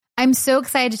I'm so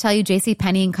excited to tell you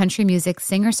JCPenney and country music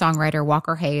singer-songwriter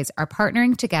Walker Hayes are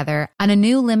partnering together on a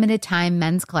new limited-time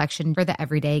men's collection for the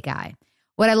everyday guy.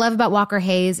 What I love about Walker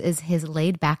Hayes is his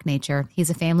laid-back nature.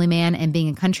 He's a family man and being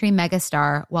a country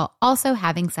megastar while also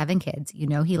having 7 kids. You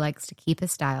know he likes to keep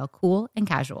his style cool and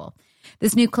casual.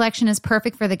 This new collection is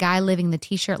perfect for the guy living the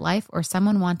t-shirt life or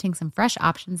someone wanting some fresh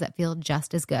options that feel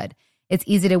just as good. It's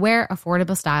easy to wear,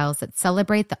 affordable styles that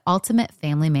celebrate the ultimate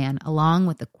family man, along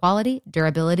with the quality,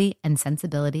 durability, and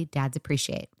sensibility dads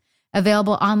appreciate.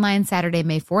 Available online Saturday,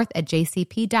 May 4th at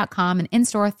jcp.com and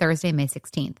in-store Thursday, May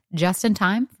 16th. Just in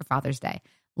time for Father's Day.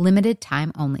 Limited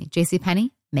time only.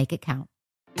 JCPenney, make it count.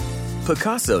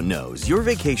 Pacaso knows your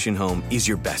vacation home is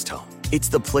your best home. It's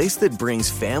the place that brings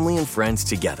family and friends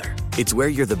together. It's where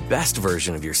you're the best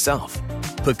version of yourself.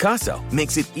 Pacaso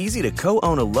makes it easy to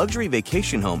co-own a luxury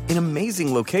vacation home in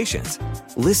amazing locations.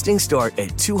 Listings start at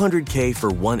 $200K for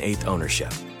 1/8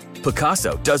 ownership.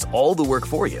 Pacaso does all the work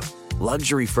for you.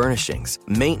 Luxury furnishings,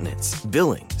 maintenance,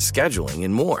 billing, scheduling,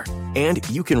 and more. And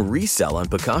you can resell on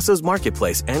Pacaso's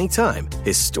marketplace anytime,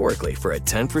 historically for a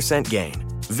 10% gain.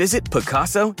 Visit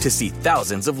Pacaso to see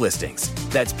thousands of listings.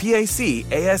 That's PACASO.com.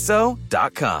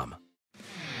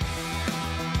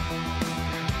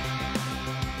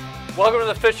 Welcome to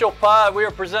the official pod. We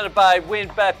are presented by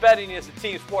WynnBET. Betting is a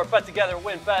team sport. Bet together,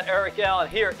 WynnBET. Eric Allen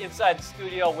here inside the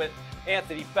studio with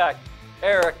Anthony Beck,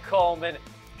 Eric Coleman.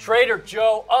 Trader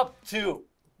Joe up to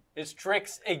his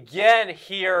tricks again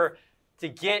here to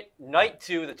get night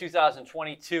 2, the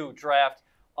 2022 draft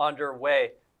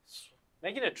underway.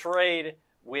 Making a trade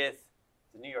with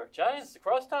the New York Giants. The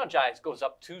Crosstown Giants goes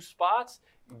up 2 spots,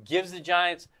 gives the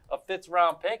Giants a 5th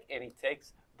round pick, and he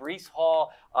takes Breece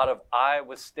Hall out of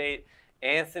Iowa State.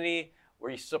 Anthony, were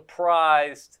you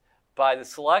surprised by the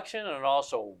selection and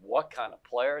also what kind of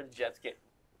player the Jets get?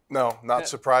 No, not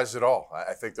surprised at all.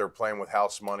 I think they're playing with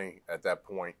house money at that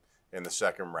point in the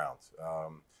second round.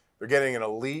 They're getting an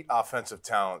elite offensive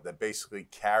talent that basically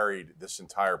carried this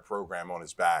entire program on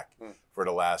his back for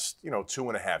the last,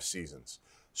 2.5 seasons.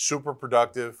 Super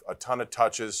productive, a ton of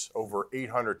touches, over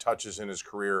 800 touches in his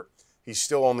career. He's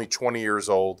still only 20 years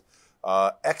old.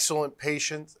 Excellent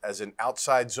patience as an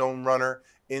outside zone runner,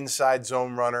 inside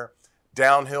zone runner,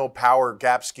 downhill power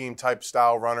gap scheme type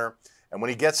style runner. And when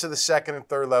he gets to the second and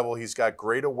third level, he's got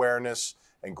great awareness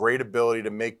and great ability to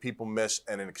make people miss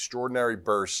and an extraordinary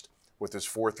burst with his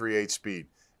 4.38 speed.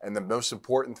 And the most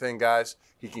important thing, guys,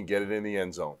 he can get it in the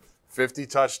end zone. 50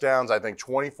 touchdowns. I think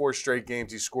 24 straight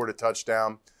games he scored a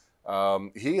touchdown.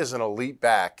 He is an elite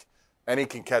back, and he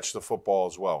can catch the football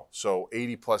as well. So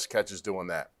 80-plus catches doing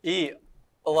that.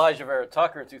 Elijah Vera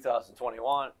Tucker in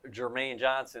 2021. Jermaine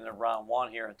Johnson in round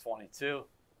 1 here in 22.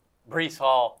 Breece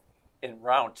Hall in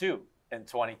round 2 in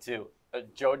 22.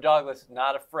 Joe Douglas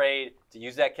not afraid to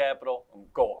use that capital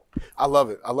and go up. I love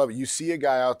it. You see a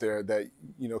guy out there that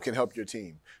can help your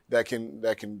team, that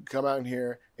can come out in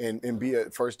here and be a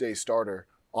first day starter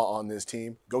on this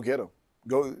team. Go get him.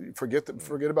 Go forget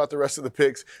about the rest of the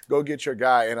picks. Go get your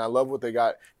guy. And I love what they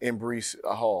got in Breece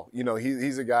Hall.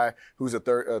 He's a guy who's a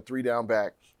 3-down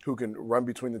back who can run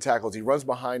between the tackles. He runs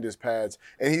behind his pads,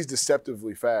 and he's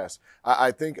deceptively fast.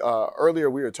 I think earlier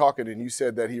we were talking, and you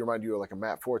said that he reminded you of like a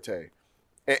Matt Forte.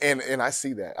 And I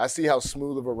see that. I see how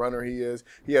smooth of a runner he is.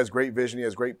 He has great vision. He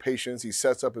has great patience. He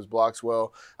sets up his blocks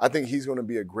well. I think he's going to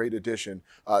be a great addition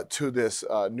to this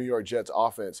New York Jets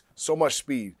offense. So much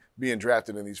speed being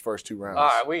drafted in these first 2 rounds. All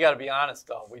right, we got to be honest,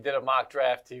 though. We did a mock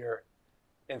draft here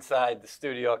inside the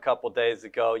studio a couple days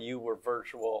ago. You were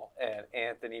virtual, and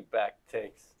Anthony Beck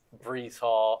takes Breece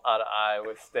Hall out of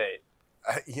Iowa State.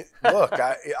 Look,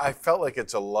 I felt like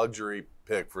it's a luxury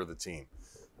pick for the team.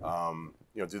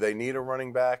 Do they need a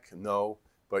running back? No.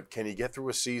 But can you get through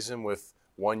a season with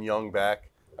one young back?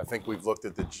 I think we've looked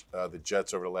at the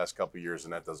Jets over the last couple of years,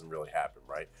 and that doesn't really happen,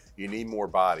 right? You need more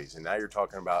bodies, and now you're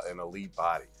talking about an elite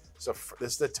body. So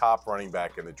this is the top running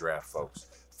back in the draft, folks.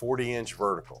 40-inch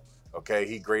vertical, okay?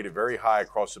 He graded very high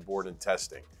across the board in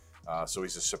testing. So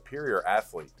he's a superior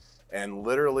athlete. And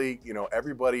literally,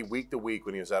 everybody week to week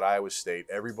when he was at Iowa State,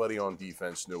 everybody on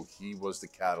defense knew he was the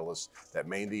catalyst that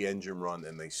made the engine run,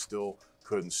 and they still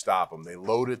couldn't stop him. They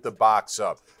loaded the box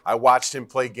up. I watched him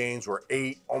play games where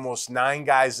 8, almost 9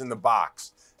 guys in the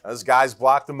box. Those guys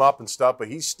blocked him up and stuff, but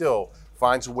he still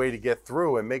finds a way to get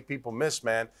through and make people miss,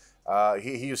 man.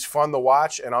 He is fun to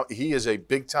watch, and he is a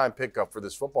big-time pickup for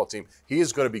this football team. He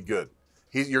is going to be good.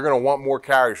 You're going to want more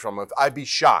carries from him. I'd be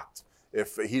shocked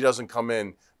if he doesn't come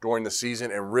in during the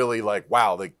season and really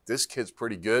wow, this kid's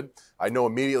pretty good. I know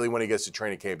immediately when he gets to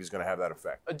training camp, he's going to have that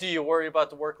effect. Do you worry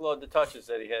about the workload, the touches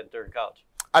that he had during college?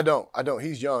 I don't.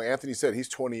 He's young. Anthony said he's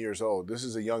 20 years old. This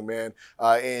is a young man,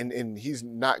 and he's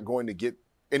not going to get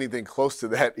anything close to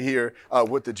that here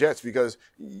with the Jets, because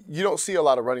you don't see a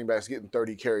lot of running backs getting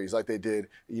 30 carries like they did,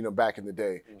 back in the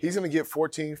day. Mm-hmm. He's going to get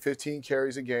 14, 15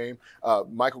 carries a game.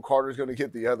 Michael Carter is going to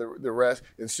get the rest.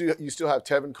 And you still have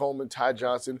Tevin Coleman, Ty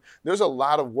Johnson. There's a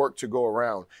lot of work to go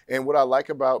around. And what I like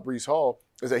about Breece Hall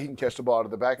is that he can catch the ball out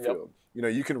of the backfield.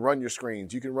 Yep. You can run your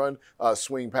screens. You can run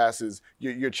swing passes.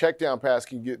 Your check down pass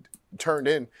can get turned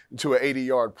into an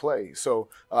 80-yard play. So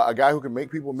a guy who can make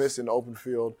people miss in the open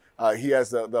field. He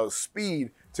has the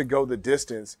speed to go the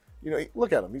distance.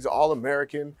 Look at him. He's an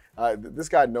All-American. This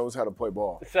guy knows how to play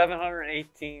ball.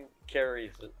 718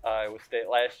 carries at Iowa State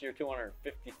last year,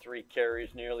 253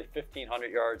 carries, nearly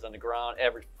 1,500 yards on the ground,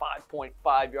 average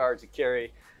 5.5 yards a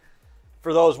carry.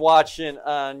 For those watching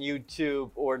on YouTube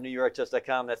or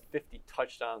NewYorkJets.com, that's 50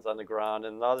 touchdowns on the ground.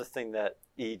 And another thing that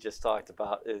he just talked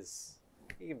about is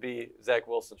he can be Zach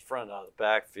Wilson's friend out of the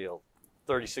backfield.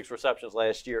 36 receptions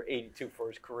last year, 82 for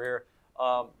his career.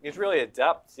 He's really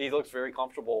adept. He looks very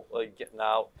comfortable getting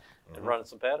out and running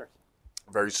some patterns.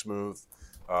 Very smooth,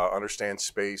 understands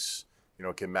space,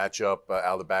 can match up out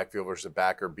of the backfield versus a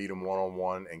backer, beat him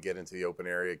one-on-one and get into the open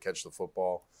area, catch the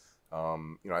football.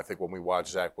 I think when we watched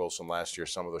Zach Wilson last year,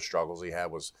 some of the struggles he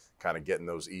had was kind of getting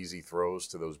those easy throws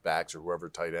to those backs or whoever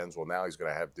tight ends. Well, now he's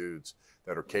going to have dudes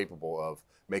that are capable of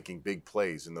making big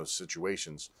plays in those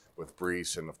situations with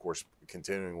Breece and, of course,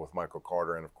 continuing with Michael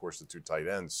Carter and, of course, the two tight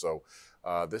ends. So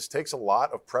this takes a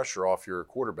lot of pressure off your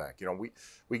quarterback.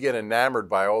 We get enamored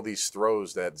by all these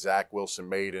throws that Zach Wilson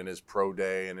made in his pro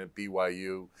day and at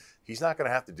BYU. He's not going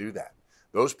to have to do that.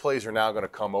 Those plays are now going to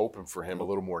come open for him a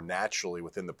little more naturally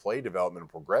within the play development and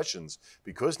progressions,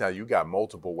 because now you got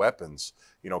multiple weapons,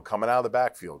 coming out of the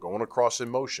backfield, going across in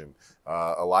motion.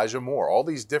 Elijah Moore, all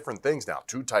these different things now.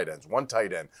 Two tight ends, one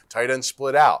tight end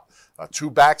split out, two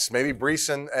backs, maybe Breece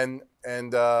and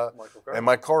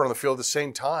Mike Carter on the field at the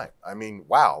same time. I mean,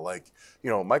 wow,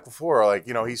 Michael LaFleur,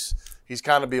 he's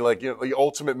kind of be the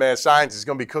ultimate mad scientist. He's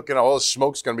going to be cooking. All the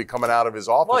smoke's going to be coming out of his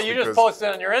office. Well, you just posted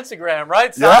on your Instagram,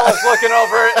 right? Salah's looking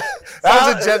over it.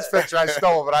 That was a Jets picture I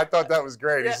stole, but I thought that was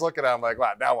great. Yeah. He's looking at him like,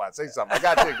 wow, now what? Say something. I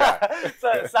got you, guy.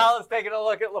 So Salah's taking a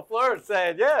look at LaFleur and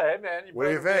saying, yeah, hey, man, what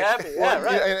do you think? Happy. Yeah,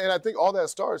 right. And I think all that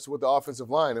starts with the offensive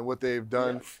line and what they've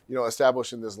done,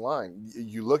 establishing this line.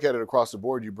 You look at it across the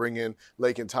board. You bring in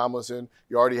Laken Tomlinson.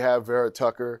 You already have Vera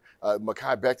Tucker.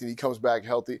 Mekhi Becton, he comes back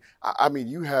healthy. I mean,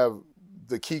 you have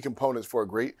the key components for a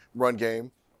great run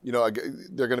game. They're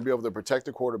going to be able to protect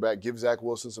the quarterback, give Zach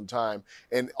Wilson some time,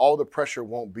 and all the pressure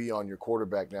won't be on your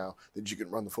quarterback now that you can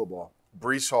run the football.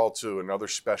 Breece Hall, too, another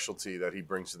specialty that he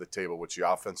brings to the table, which the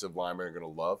offensive linemen are going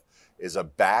to love, is a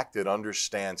back that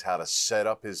understands how to set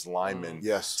up his linemen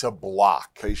to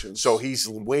block. Patience. So he's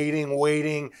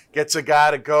waiting, gets a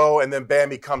guy to go, and then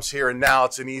bam, he comes here, and now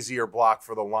it's an easier block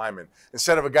for the lineman.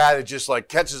 Instead of a guy that just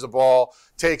catches the ball,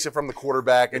 takes it from the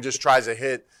quarterback, and just tries to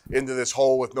hit into this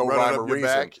hole with no rhyme or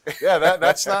reason. Yeah,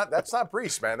 that's not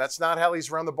Breece, man. That's not how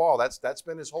he's run the ball. That's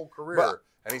been his whole career.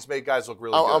 And he's made guys look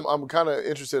really good. I'm kind of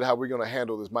interested how we're going to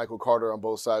handle this. Michael Carter on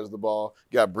both sides of the ball.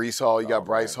 You got Breece Hall. You got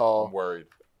Bryce Hall. I'm worried.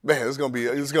 Man, it's gonna be.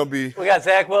 We got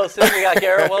Zach Wilson. We got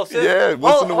Garrett Wilson. Yeah,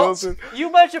 Wilson.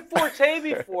 You mentioned Forte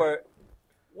before.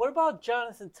 What about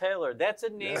Jonathan Taylor? That's a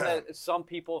name that some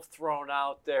people have thrown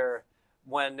out there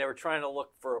when they were trying to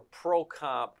look for a pro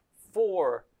comp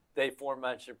for the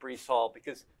aforementioned Breece Hall,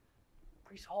 because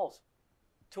Breece Hall's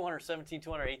 217,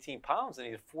 218 pounds, and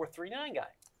he's a 4.39 guy.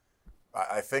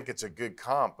 I think it's a good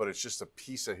comp, but it's just a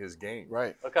piece of his game.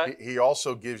 Right. Okay. He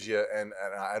also gives you, and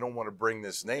I don't want to bring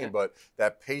this name, but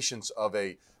that patience of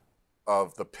the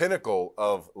pinnacle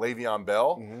of Le'Veon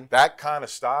Bell. Mm-hmm. That kind of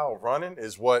style of running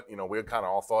is what we kind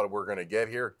of all thought we were going to get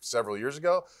here several years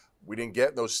ago. We didn't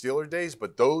get those Steeler days,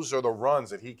 but those are the runs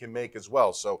that he can make as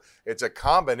well. So it's a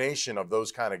combination of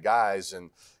those kind of guys, and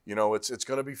it's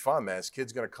going to be fun, man. This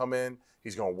kid's going to come in.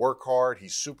 He's going to work hard.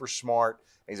 He's super smart.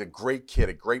 He's a great kid,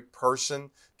 a great person.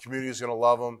 Community is going to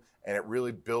love him, and it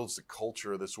really builds the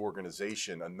culture of this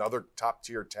organization. Another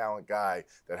top-tier talent guy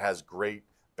that has great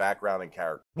background and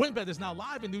character. WynnBET is now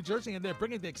live in New Jersey, and they're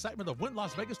bringing the excitement of Wynn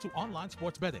Las Vegas to online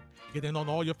sports betting. Get in on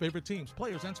all your favorite teams,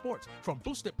 players, and sports, from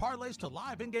boosted parlays to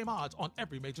live in-game odds on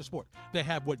every major sport. They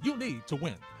have what you need to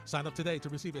win. Sign up today to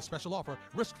receive a special offer,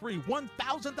 risk-free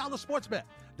 $1,000 sports bet.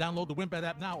 Download the WynnBET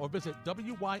app now or visit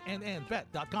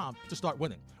WYNNBet.com to start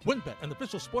winning. WynnBET, an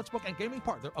official sportsbook and gaming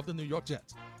partner of the New York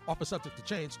Jets. Offer subject to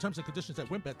change. Terms and conditions at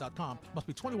WynnBET.com. Must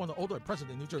be 21 or older and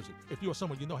present in New Jersey. If you or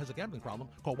someone you know has a gambling problem,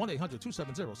 call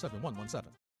 1-800-270-7117.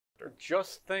 factor.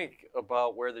 Just think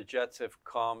about where the Jets have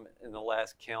come in the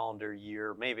last calendar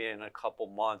year, maybe in a couple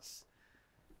months.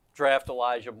 Draft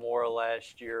Elijah Moore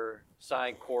last year,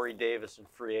 sign Corey Davis in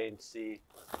free agency,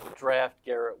 draft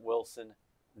Garrett Wilson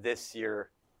this year,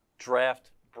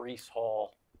 draft Breece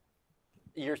Hall.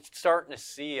 You're starting to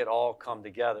see it all come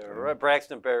together.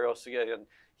 Braxton Berrios, again,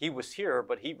 he was here,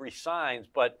 but he resigns.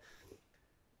 But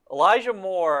Elijah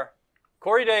Moore,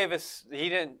 Corey Davis, he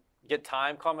didn't get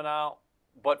time coming out,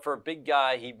 but for a big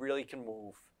guy, he really can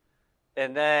move.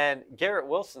 And then Garrett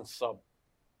Wilson's sub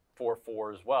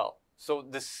 4.4 as well. So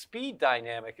the speed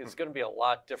dynamic is going to be a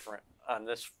lot different on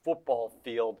this football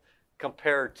field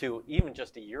compared to even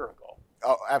just a year ago.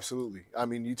 Oh, absolutely. I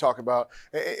mean, we talk about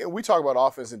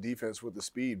offense and defense with the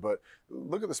speed, but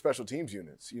look at the special teams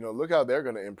units. You know, look how they're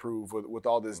going to improve with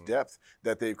all this depth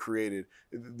that they've created.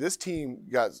 This team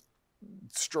got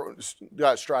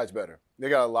strides better. They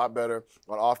got a lot better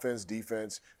on offense,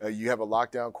 defense. You have a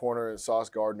lockdown corner in Sauce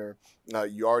Gardner.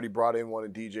 You already brought in one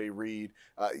in DJ Reed.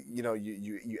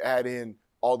 You add in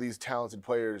all these talented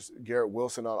players, Garrett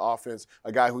Wilson on offense,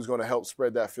 a guy who's going to help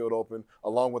spread that field open,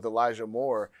 along with Elijah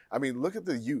Moore. I mean, look at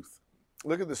the youth.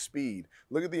 Look at the speed.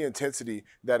 Look at the intensity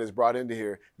that is brought into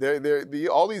here.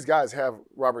 All these guys have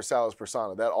Robert Saleh's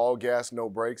persona, that all gas, no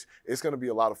brakes. It's going to be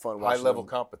a lot of fun. High-level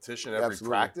competition every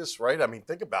practice, right? I mean,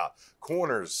 think about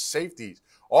corners, safeties.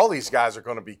 All these guys are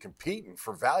going to be competing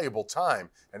for valuable time,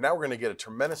 and now we're going to get a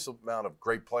tremendous amount of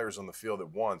great players on the field at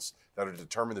once that are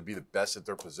determined to be the best at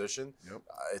their position. Yep.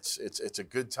 It's a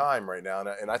good time right now,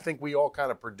 and I think we all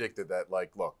kind of predicted that.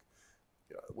 Like, look,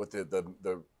 with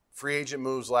the free agent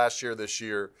moves last year, this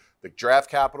year, the draft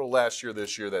capital last year,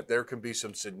 this year, that there can be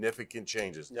some significant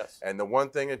changes. Yes. And the one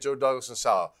thing at Joe Douglas and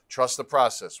Saleh, trust the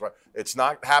process, right? It's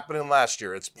not happening last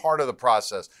year. It's part of the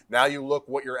process. Now you look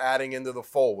what you're adding into the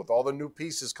fold with all the new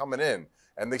pieces coming in,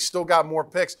 and they still got more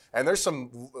picks. And there's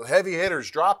some heavy hitters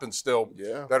dropping still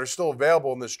that are still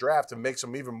available in this draft to make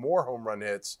some even more home run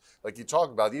hits, like you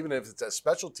talked about. Even if it's a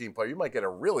special team player, you might get a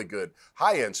really good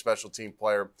high-end special team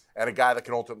player and a guy that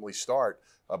can ultimately start.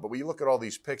 But when you look at all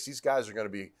these picks, these guys are going to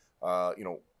be,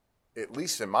 at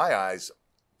least in my eyes,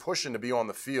 pushing to be on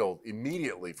the field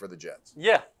immediately for the Jets.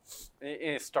 Yeah.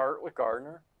 And start with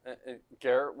Gardner,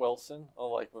 Garrett Wilson,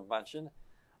 like we mentioned.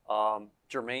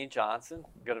 Jermaine Johnson,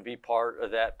 going to be part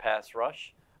of that pass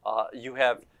rush. You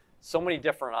have so many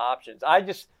different options. I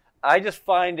just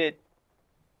find it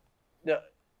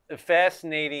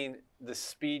fascinating, the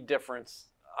speed difference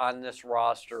on this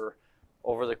roster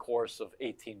over the course of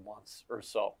 18 months or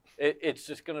so. It's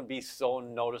just going to be so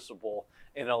noticeable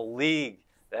in a league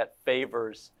that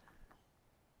favors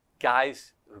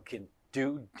guys who can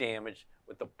do damage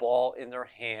with the ball in their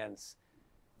hands,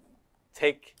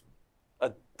 take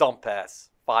a dump pass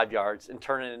 5 yards and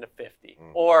turn it into 50.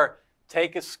 Or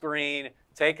take a screen,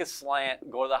 take a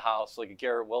slant, go to the house like a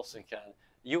Garrett Wilson can.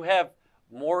 You have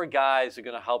more guys who are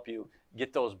going to help you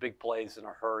get those big plays in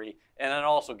a hurry and then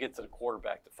also get to the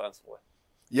quarterback defensively.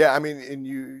 Yeah, I mean, and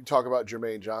you talk about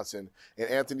Jermaine Johnson. And,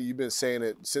 Anthony, you've been saying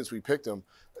it since we picked him.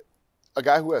 A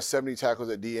guy who has 70 tackles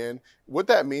at DN, what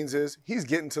that means is he's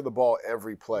getting to the ball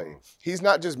every play. He's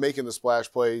not just making the splash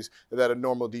plays that a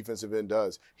normal defensive end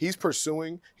does. He's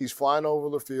pursuing, he's flying over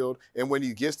the field, and when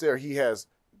he gets there, he has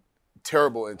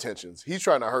terrible intentions. He's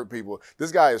trying to hurt people.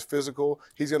 This guy is physical.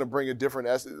 He's going to bring a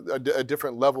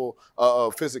different level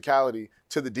of physicality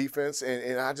to the defense,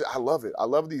 and I love it. I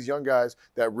love these young guys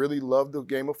that really love the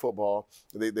game of football.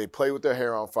 They play with their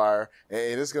hair on fire,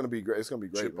 and it's going to be great. It's going to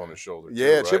be great. Chip on his shoulder. Yeah,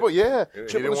 too, right? chip on He the didn't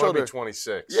shoulder. want to be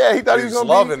 26. Yeah, he thought he was going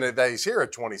to be. loving it that he's here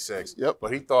at 26. Yep.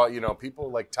 But he thought, people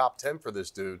are like top 10 for this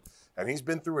dude. And he's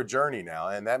been through a journey now,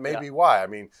 and that may be why. I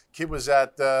mean, kid was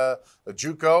at a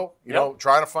JUCO,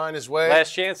 trying to find his way.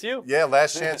 Last Chance U. Yeah,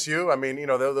 Last Chance U. I mean,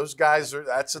 those guys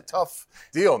that's a tough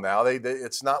deal now.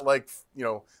 It's not like,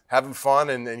 having fun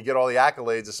and you get all the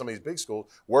accolades of some of these big schools.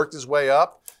 Worked his way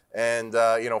up and,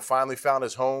 finally found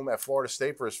his home at Florida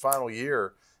State for his final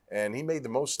year, and he made the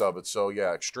most of it. So,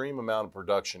 yeah, extreme amount of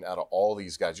production out of all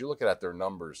these guys. You look at their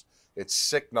numbers. It's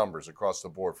sick numbers across the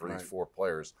board for these four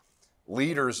players.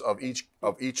 Leaders of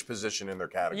each position in their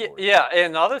category. Yeah,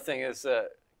 and the other thing is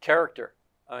character.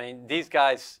 I mean, these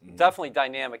guys, definitely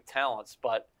dynamic talents,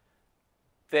 but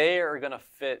they are going to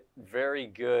fit very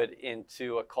good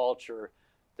into a culture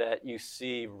that you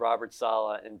see Robert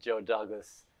Saleh and Joe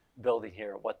Douglas building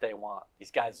here, what they want.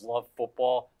 These guys love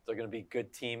football. They're going to be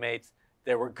good teammates.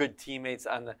 They were good teammates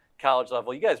on the college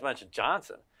level. You guys mentioned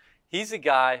Johnson. He's a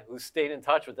guy who stayed in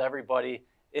touch with everybody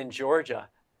in Georgia,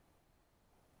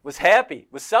 was happy,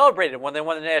 was celebrated when they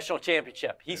won the national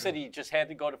championship. He said he just had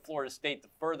to go to Florida State to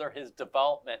further his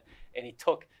development, and he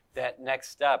took that next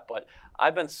step. But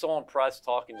I've been so impressed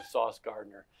talking to Sauce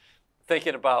Gardner,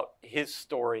 thinking about his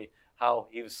story, how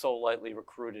he was so lightly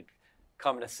recruited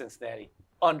coming to Cincinnati,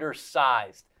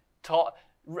 undersized, tall.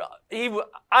 I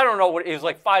don't know what he was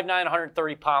like 5'9",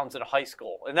 130 pounds in high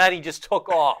school, and then he just took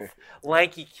off,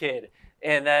 lanky kid,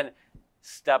 and then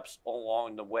steps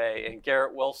along the way. And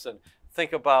Garrett Wilson,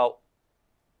 think about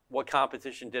what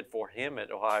competition did for him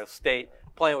at Ohio State,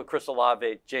 playing with Chris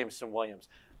Olave, Jameson Williams.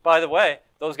 By the way,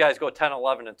 those guys go 10,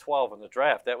 11, and 12 in the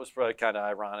draft. That was probably kind of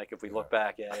ironic if we look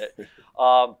back at it.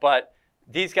 But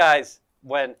these guys,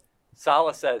 when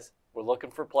Saleh says, we're looking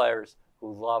for players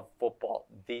who love football,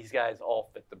 these guys all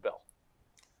fit the bill.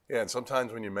 Yeah, and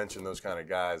sometimes when you mention those kind of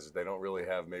guys, they don't really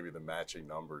have maybe the matching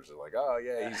numbers. They're like, oh,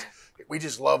 yeah, we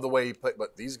just love the way he played.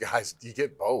 But these guys, you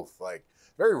get both. Like,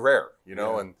 very rare,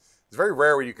 and it's very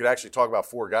rare when you could actually talk about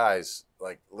 4 guys,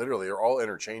 like literally they're all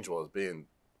interchangeable as being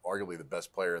arguably the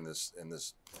best player in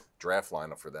this draft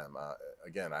lineup for them.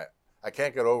 Again, I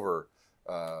can't get over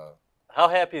how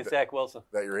happy is Zach Wilson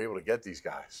that you're able to get these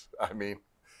guys. I mean,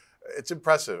 it's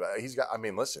impressive.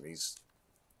 Listen,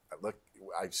 look,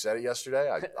 I said it yesterday.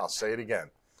 I'll say it again.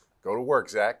 Go to work,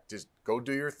 Zach. Just go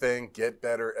do your thing. Get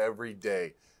better every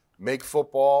day. Make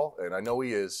football, and I know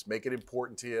he is, make it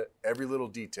important to you, every little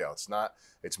detail.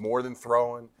 It's more than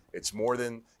throwing. It's more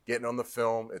than getting on the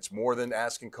film. It's more than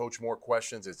asking coach more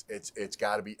questions. It's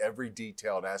got to be every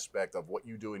detailed aspect of what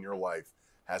you do in your life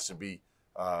has to be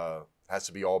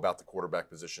all about the quarterback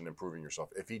position, improving yourself.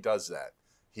 If he does that,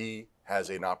 he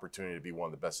has an opportunity to be one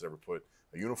of the best that ever put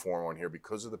a uniform on here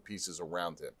because of the pieces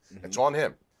around him. Mm-hmm. It's on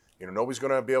him. Nobody's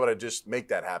going to be able to just make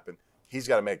that happen. He's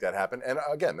got to make that happen. And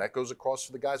again, that goes across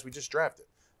for the guys we just drafted.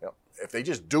 If they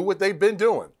just do what they've been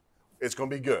doing, it's going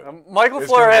to be good. Michael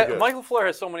Fleur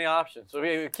has so many options. So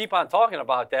we keep on talking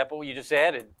about that, but you just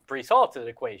added Breece Hall to the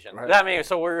equation. Right. I mean,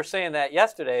 so we were saying that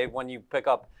yesterday when you pick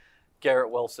up Garrett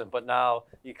Wilson, but now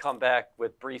you come back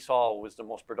with Breece Hall, who was the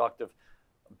most productive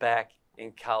back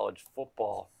in college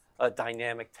football, a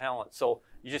dynamic talent. So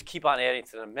you just keep on adding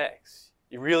to the mix.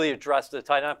 You really address the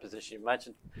tight end position. You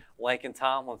mentioned Laken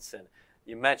Tomlinson.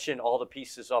 You mentioned all the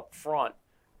pieces up front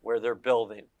where they're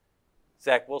building.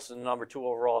 Zach Wilson, number 2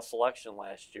 overall selection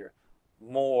last year.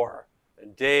 Moore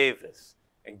and Davis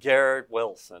and Garrett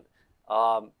Wilson.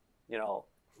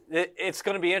 It's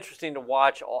going to be interesting to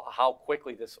watch how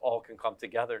quickly this all can come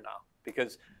together now,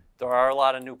 because there are a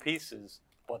lot of new pieces,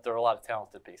 but there are a lot of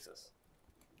talented pieces.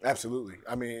 Absolutely.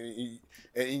 I mean,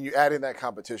 and you add in that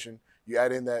competition. You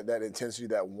add in that intensity,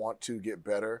 that want to get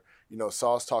better.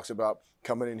 Sauce talks about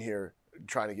coming in here,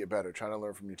 trying to get better, trying to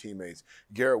learn from your teammates.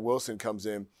 Garrett Wilson comes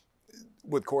in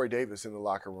with Corey Davis in the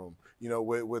locker room.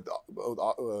 With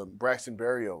Braxton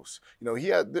Berrios.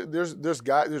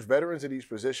 There's veterans at each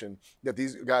position that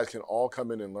these guys can all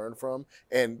come in and learn from,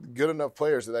 and good enough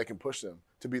players that can push them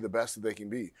to be the best that they can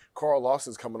be. Carl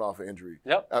Lawson's coming off an injury.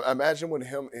 Yep. I imagine when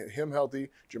him healthy,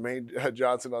 Jermaine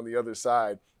Johnson on the other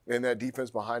side, and that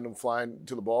defense behind him flying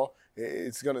to the ball,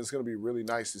 it's gonna be really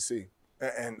nice to see.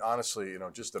 And honestly,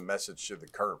 just a message to the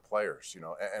current players,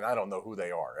 and I don't know who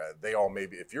they are. They all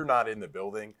maybe, if you're not in the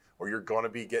building or you're going to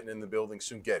be getting in the building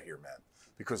soon, get here, man.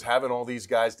 Because having all these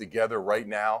guys together right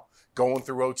now, going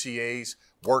through OTAs,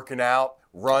 working out,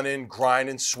 running,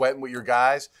 grinding, sweating with your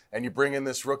guys, and you bring in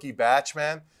this rookie batch,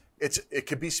 man, it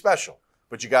could be special.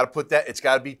 But you got to put that, it's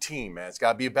got to be team, man. It's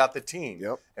got to be about the team.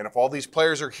 Yep. And if all these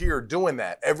players are here doing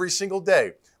that every single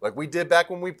day, like we did back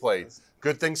when we played,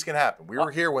 good things can happen. We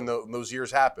were here when those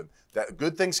years happened. That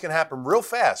good things can happen real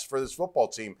fast for this football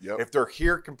team if they're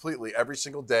here completely every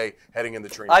single day heading into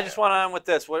training. I just went on with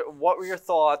this. What were your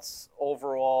thoughts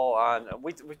overall on –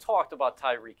 we talked about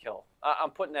Tyreek Hill. I'm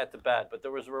putting that to bed, but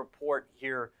there was a report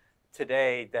here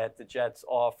today that the Jets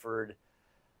offered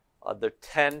their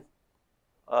 10th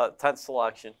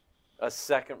selection, a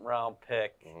second-round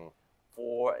pick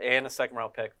for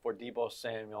Deebo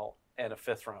Samuel, and a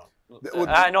 5th round.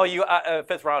 I know you a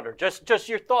 5th rounder. Just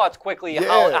your thoughts quickly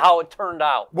how it turned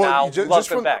out. Well, just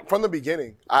from the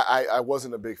beginning, I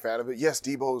wasn't a big fan of it. Yes,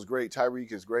 Deebo is great,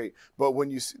 Tyreek is great, but when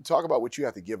you talk about what you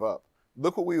have to give up,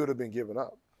 look what we would have been giving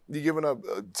up. You're giving up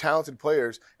talented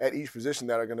players at each position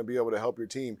that are going to be able to help your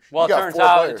team. Well, it turns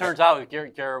out you're not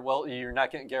getting Garrett Wilson.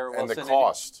 And the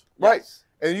cost. Right. Yes.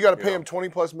 And you got to pay him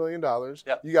 $20+ million.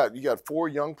 Yep. You got 4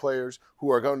 young players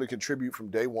who are going to contribute from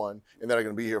day one and that are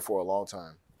going to be here for a long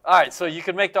time. All right, so you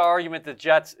can make the argument the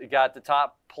Jets got the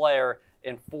top player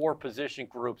in 4 position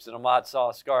groups in Ahmad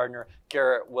Sauce Gardner,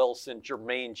 Garrett Wilson,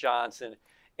 Jermaine Johnson,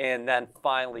 and then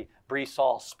finally Breece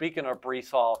Hall. Speaking of Breece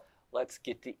Hall, let's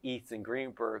get to Ethan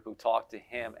Greenberg, who talked to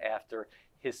him after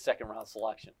his second-round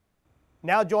selection.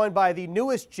 Now joined by the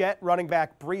newest Jet running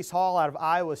back, Breece Hall out of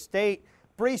Iowa State.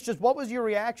 Breece, just what was your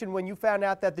reaction when you found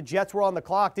out that the Jets were on the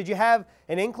clock? Did you have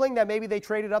an inkling that maybe they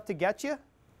traded up to get you?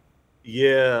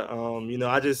 Yeah,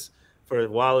 I just, for a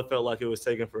while it felt like it was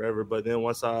taking forever, but then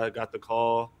once I got the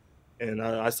call and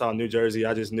I saw New Jersey,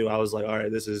 I just knew. I was like, all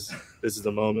right, this is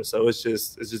the moment. So it's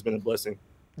just been a blessing.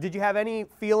 Did you have any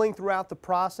feeling throughout the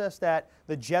process that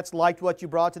the Jets liked what you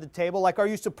brought to the table? Like, are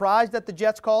you surprised that the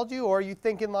Jets called you, or are you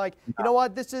thinking like, you know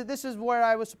what, this is where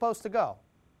I was supposed to go?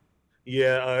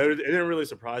 Yeah, it didn't really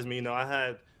surprise me. I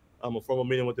had a formal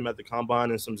meeting with them at the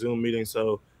Combine and some Zoom meetings,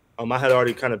 so I had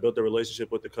already kind of built a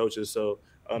relationship with the coaches. So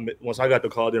once I got the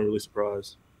call, it didn't really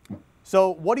surprise.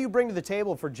 So what do you bring to the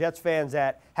table for Jets fans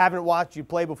that haven't watched you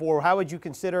play before? How would you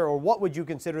consider, or what would you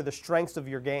consider the strengths of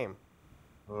your game?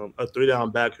 A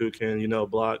 3-down back who can,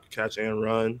 block, catch, and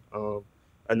run.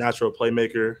 A natural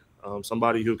playmaker,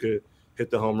 somebody who could hit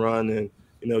the home run, and,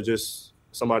 just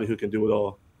somebody who can do it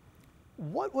all.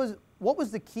 What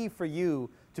was the key for you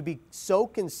to be so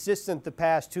consistent the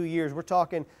past 2 years? We're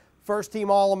talking first-team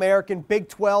All-American, Big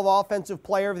 12 Offensive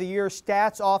Player of the Year,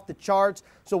 stats off the charts.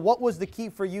 So what was the key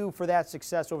for you for that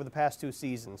success over the past 2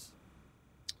 seasons?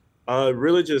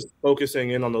 Really just focusing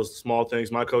in on those small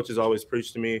things. My coaches always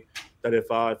preach to me that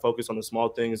if I focus on the small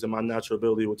things, then my natural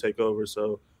ability will take over.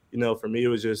 So, for me, it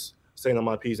was just staying on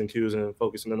my P's and Q's and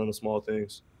focusing in on the small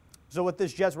things. So with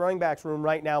this Jets running backs room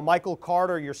right now, Michael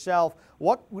Carter, yourself,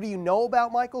 what do you know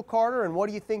about Michael Carter, and what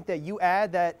do you think that you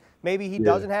add that maybe he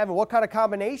doesn't have, and what kind of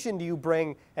combination do you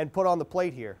bring and put on the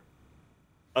plate here?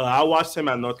 I watched him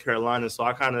at North Carolina, so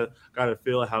I kind of got a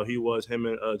feel of how he was, him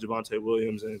and Javonte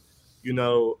Williams, and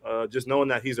just knowing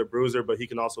that he's a bruiser, but he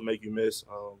can also make you miss.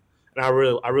 And I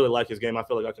really like his game. I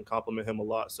feel like I can compliment him a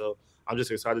lot. So I'm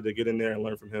just excited to get in there and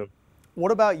learn from him.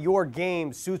 What about your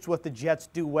game suits what the Jets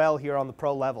do well here on the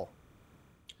pro level?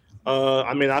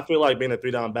 I feel like being a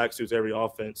 3-down back suits every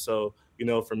offense. So,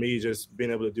 for me, just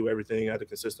being able to do everything at a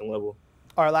consistent level.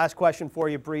 All right, last question for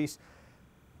you, Breece.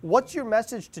 What's your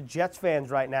message to Jets fans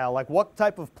right now? Like, what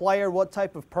type of player, what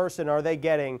type of person are they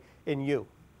getting in you?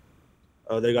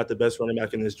 They got the best running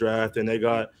back in this draft, and they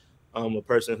got a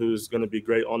person who's going to be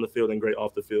great on the field and great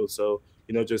off the field. So,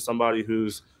 just somebody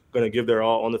who's going to give their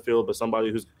all on the field, but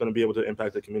somebody who's going to be able to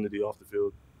impact the community off the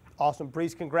field. Awesome.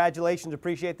 Breece, congratulations.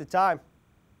 Appreciate the time.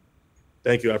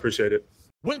 Thank you. I appreciate it.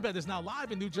 WynnBET is now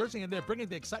live in New Jersey, and they're bringing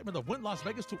the excitement of Wynn Las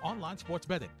Vegas to online sports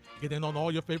betting. Get in on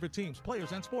all your favorite teams,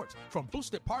 players, and sports, from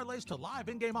boosted parlays to live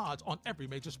in-game odds on every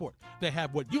major sport. They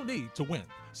have what you need to win.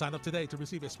 Sign up today to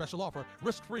receive a special offer,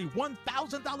 risk-free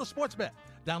 $1,000 sports bet.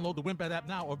 Download the WynnBET app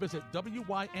now or visit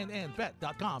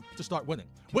WYNNBet.com to start winning.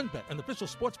 WynnBET, an official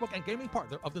sportsbook and gaming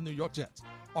partner of the New York Jets.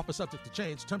 Offer subject to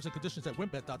change. Terms and conditions at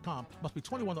WynnBET.com. Must be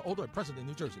 21 or older and present in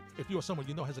New Jersey. If you or someone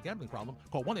you know has a gambling problem,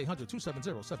 call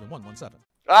 1-800-270-7117.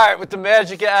 All right, with the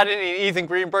magic editing, Ethan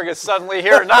Greenberg is suddenly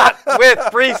here, not with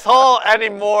Breece Hall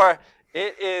anymore.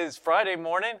 It is Friday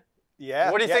morning.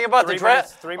 Yeah. What do you think about the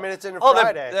draft? 3 minutes into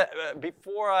Friday.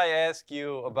 Before I ask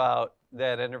you about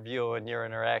that interview and your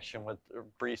interaction with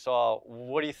Breece Hall,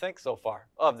 what do you think so far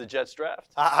of the Jets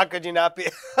draft? How could you not be?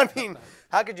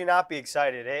 How could you not be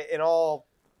excited? In all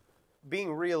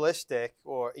being realistic,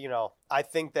 I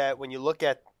think that when you look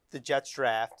at the Jets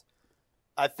draft,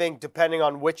 I think depending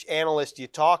on which analyst you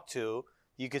talk to,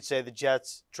 you could say the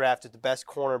Jets drafted the best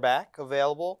cornerback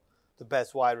available, the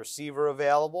best wide receiver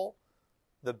available,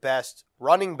 the best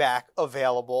running back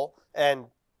available, and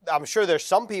I'm sure there's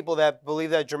some people that believe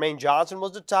that Jermaine Johnson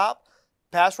was the top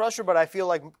pass rusher, but I feel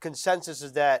like consensus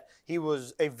is that he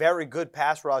was a very good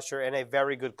pass rusher and a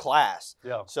very good class.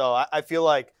 Yeah. So I feel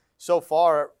like so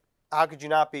far, how could you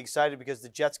not be excited? Because the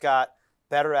Jets got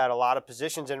better at a lot of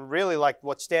positions. And really, like,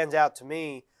 what stands out to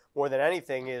me more than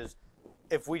anything is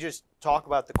if we just talk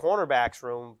about the cornerbacks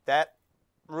room, that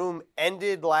room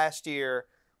ended last year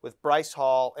with Bryce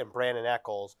Hall and Brandon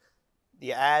Echols.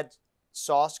 You add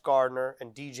Sauce Gardner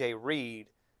and DJ Reed.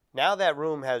 Now that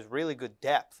room has really good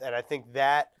depth. And I think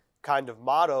that kind of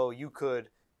motto you could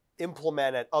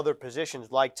implement at other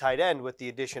positions like tight end with the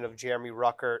addition of Jeremy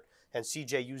Ruckert and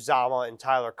CJ Uzomah and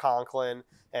Tyler Conklin.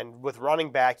 And with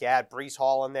running back, you add Breece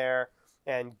Hall in there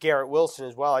and Garrett Wilson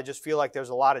as well. I just feel like there's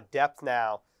a lot of depth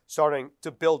now starting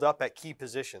to build up at key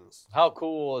positions. How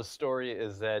cool a story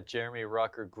is that Jeremy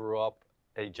Ruckert grew up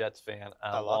a Jets fan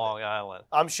on Long Island?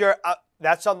 I'm sure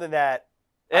that's something that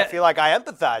I feel like I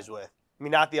empathize with. I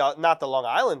mean, not the Long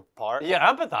Island part.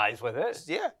 Yeah, empathize with it.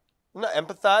 Yeah. No,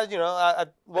 empathize, I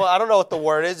don't know what the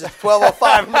word is. It's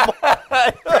 12:05 in the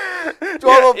morning.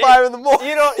 12:05 in the morning.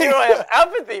 You don't have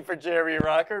empathy for Jeremy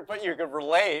Ruckert, but you can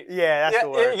relate. Yeah, that's the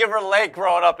word. You can relate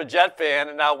growing up a Jet fan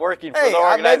and now working for the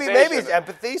organization. Maybe it's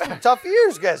empathy. Some tough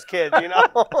years, guys, kid. I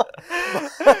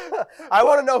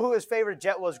want to know who his favorite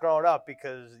Jet was growing up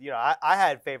because I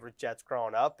had favorite Jets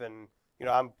growing up, and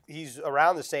he's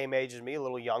around the same age as me, a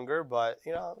little younger, but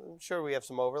I'm sure we have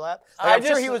some overlap. I'm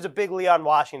sure he was a big Leon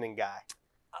Washington guy.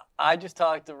 I just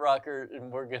talked to Ruckert,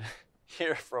 and we're gonna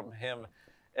hear from him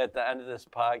at the end of this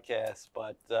podcast.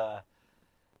 But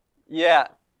yeah,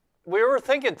 we were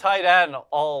thinking tight end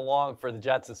all along for the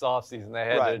Jets this offseason. They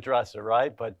had to address it,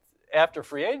 right? But after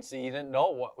free agency, you didn't know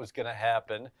what was going to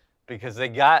happen because they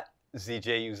got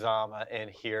Z.J. Uzomah in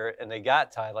here and they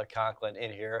got Tyler Conklin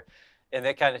in here, and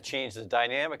that kind of changed the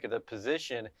dynamic of the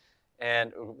position.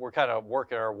 And we're kind of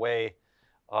working our way,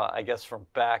 I guess, from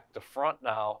back to front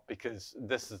now because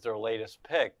this is their latest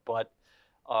pick. But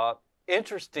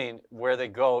interesting where they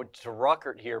go to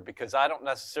Ruckert here because I don't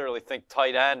necessarily think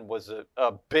tight end was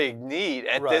a big need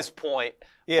at this point.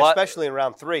 Yeah, especially in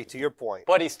round 3, to your point.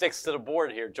 But he sticks to the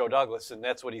board here, Joe Douglas, and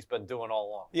that's what he's been doing all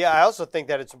along. Yeah, I also think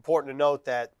that it's important to note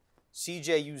that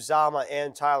C.J. Uzomah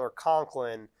and Tyler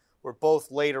Conklin were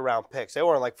both later round picks. They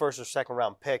weren't like first or second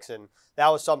round picks, and that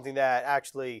was something that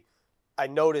actually I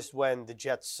noticed when the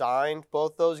Jets signed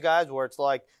both those guys, where it's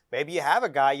like maybe you have a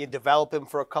guy, you develop him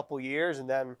for a couple years, and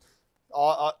then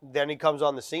he comes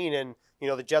on the scene. And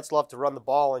the Jets love to run the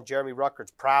ball, and Jeremy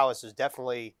Ruckert's prowess is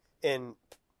definitely in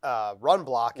run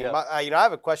blocking. Yep. I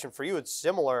have a question for you. It's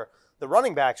similar. The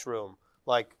running backs room,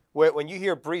 like when you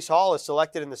hear Breece Hall is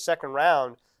selected in the second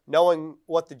round, knowing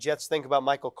what the Jets think about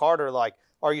Michael Carter, like,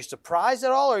 are you surprised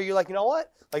at all? Or are you like, you know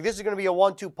what? Like, this is going to be a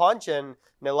 1-2 punch, and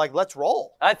they're like, let's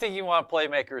roll. I think you want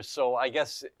playmakers, so I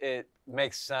guess it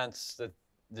makes sense that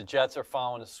the Jets are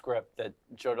following a script that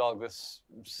Joe Douglas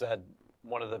said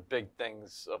one of the big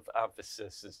things of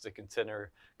emphasis is to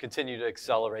continue to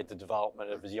accelerate the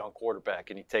development of his young quarterback,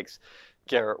 and he takes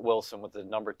Garrett Wilson with the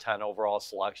number 10 overall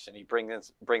selection. He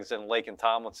brings in Laken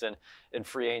Tomlinson in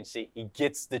free agency. He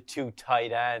gets the 2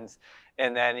 tight ends,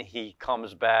 and then he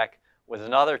comes back with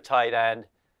another tight end.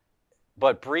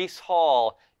 But Breece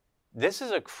Hall, this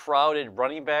is a crowded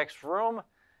running backs room,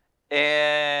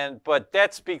 but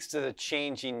that speaks to the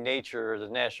changing nature of the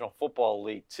National Football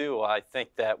League too. I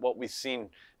think that what we've seen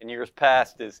in years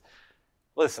past is,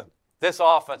 listen, this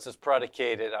offense is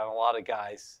predicated on a lot of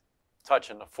guys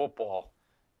touching the football.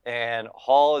 And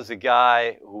Hall is a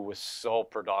guy who was so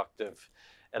productive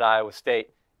at Iowa State,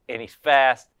 and he's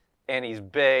fast, and he's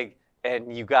big,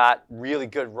 and you got really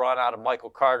good run out of Michael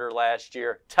Carter last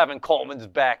year. Tevin Coleman's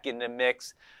back in the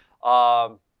mix.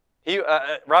 Robert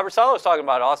Saleh was talking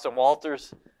about Austin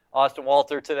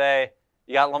Walter today.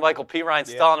 You got LaMichael Pirine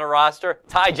still on the roster.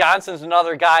 Ty Johnson's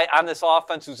another guy on this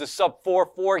offense who's a sub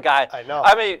 4.4 guy. I know.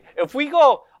 I mean, if we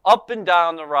go up and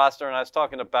down the roster, and I was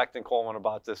talking to Becton Coleman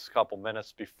about this a couple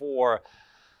minutes before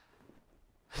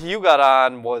you got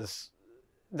on,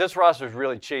 this roster's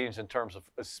really changed in terms of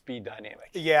a speed dynamic.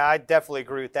 Yeah, I definitely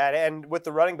agree with that. And with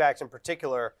the running backs in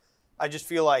particular, I just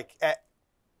feel like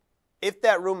if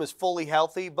that room is fully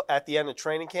healthy at the end of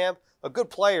training camp, a good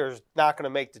player is not going to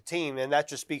make the team, and that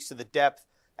just speaks to the depth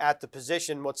at the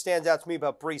position. What stands out to me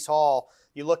about Breece Hall,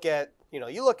 you look at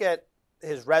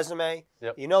his resume.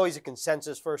 Yep. He's a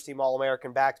consensus first-team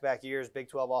All-American back-to-back years, Big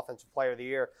 12 Offensive Player of the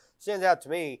Year. Stands out to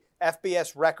me,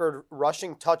 FBS record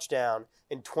rushing touchdown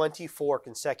in 24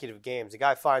 consecutive games. The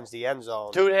guy finds the end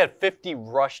zone. Dude had 50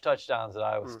 rush touchdowns at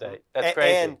Iowa State. That's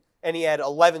crazy. And he had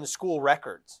 11 school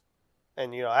records.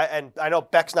 And I know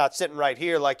Beck's not sitting right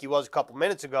here like he was a couple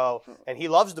minutes ago, and he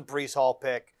loves the Breece Hall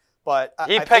pick. But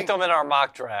he picked him in our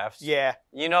mock drafts. Yeah.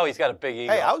 He's got a big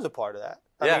ego. Hey, I was a part of that.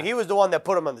 I mean, he was the one that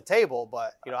put him on the table,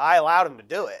 but I allowed him to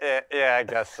do it. Yeah, I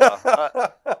guess so.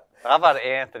 How about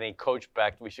Anthony, Coach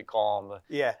Beck? We should call him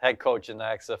the head coach in the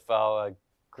XFL.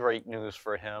 Great news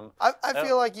for him. I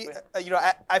feel like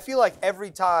I feel like every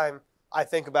time I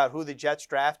think about who the Jets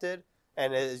drafted,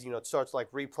 and it starts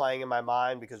like replaying in my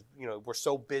mind because we're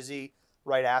so busy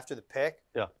right after the pick.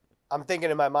 Yeah, I'm thinking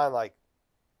in my mind like,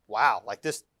 wow, like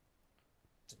this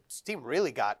team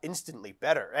really got instantly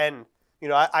better. And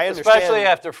I understand, especially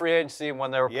after free agency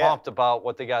when they were pumped about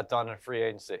what they got done in free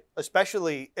agency.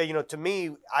 Especially, to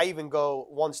me, I even go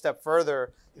one step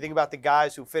further. You think about the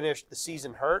guys who finished the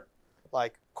season hurt,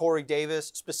 like Corey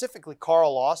Davis, specifically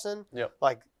Carl Lawson,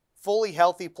 like fully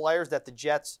healthy players that the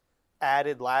Jets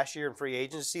added last year in free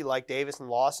agency, like Davis and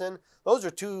Lawson. Those are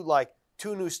two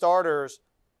new starters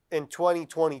in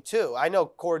 2022. I know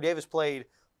Corey Davis played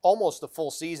almost the full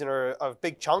season or a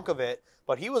big chunk of it,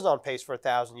 but he was on pace for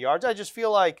 1,000 yards. I just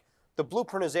feel like the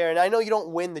blueprint is there, and I know you don't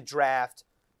win the draft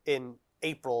in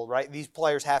April, right? These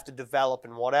players have to develop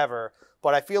and whatever.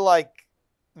 But I feel like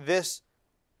this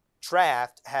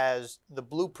draft has the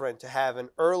blueprint to have an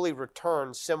early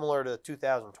return similar to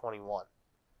 2021.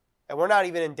 And we're not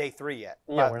even in day 3 yet.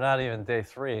 Yeah, we're not even day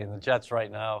 3, and the Jets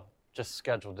right now just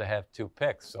scheduled to have 2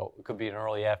 picks, so it could be an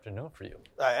early afternoon for you.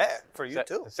 For you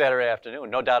too. Saturday afternoon,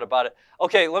 no doubt about it.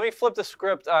 Okay, let me flip the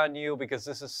script on you because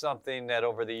this is something that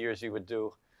over the years you would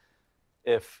do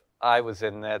if I was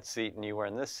in that seat and you were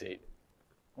in this seat.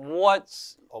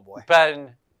 What's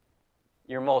been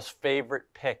your most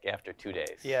favorite pick after 2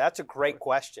 days? Yeah, that's a great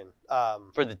question.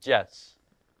 For the Jets.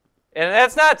 And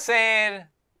that's not saying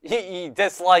you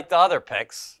dislike the other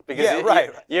picks because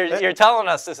you're telling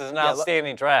us this is an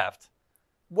outstanding draft.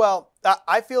 Well,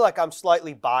 I feel like I'm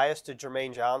slightly biased to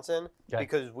Jermaine Johnson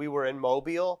because we were in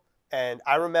Mobile, and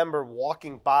I remember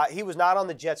walking by. He was not on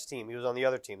the Jets team. He was on the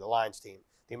other team, the Lions team,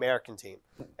 the American team.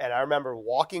 And I remember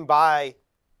walking by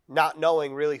not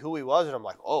knowing really who he was, and I'm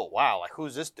like, oh, wow, like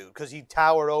who's this dude? Because he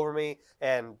towered over me,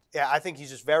 and I think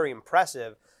he's just very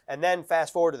impressive. And then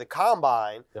fast forward to the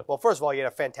Combine. Yep. Well, first of all, he had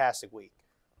a fantastic week.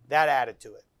 That added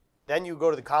to it. Then you go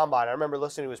to the Combine. I remember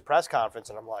listening to his press conference,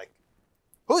 and I'm like,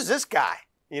 who's this guy?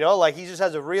 You know, like he just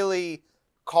has a really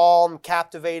calm,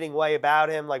 captivating way about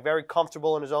him, like very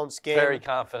comfortable in his own skin. Very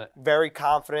confident. Very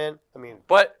confident. I mean,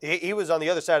 but he was on the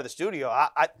other side of the studio.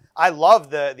 I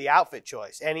love the outfit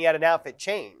choice, and he had an outfit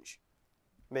change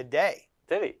midday.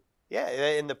 Did he? Yeah,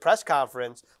 in the press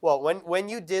conference. Well, when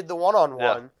you did the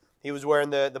one-on-one, he was wearing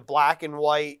the black and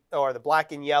white or the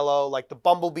black and yellow, like the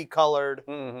bumblebee colored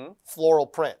floral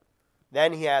print.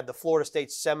 Then he had the Florida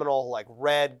State Seminole, like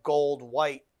red, gold,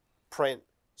 white print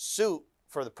suit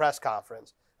for the press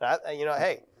conference.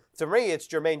 Hey, to me, it's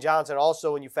Jermaine Johnson.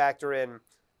 Also, when you factor in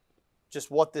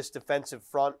just what this defensive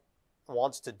front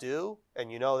wants to do,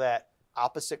 and you know that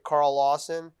opposite Carl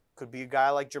Lawson could be a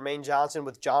guy like Jermaine Johnson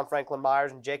with John Franklin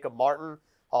Myers and Jacob Martin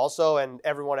also, and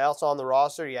everyone else on the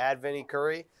roster. You add Vinny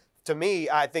Curry. To me,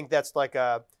 I think that's like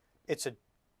I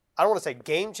don't want to say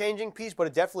game-changing piece, but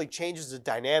it definitely changes the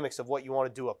dynamics of what you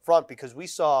want to do up front, because we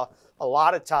saw a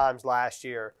lot of times last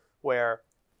year where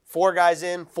 4 guys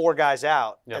in, 4 guys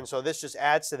out. Yep. And so this just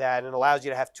adds to that and allows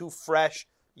you to have 2 fresh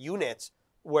units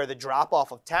where the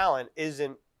drop-off of talent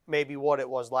isn't maybe what it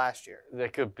was last year.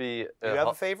 That could be. Do you have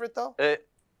a favorite, though?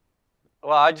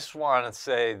 Well, I just want to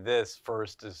say this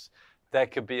first is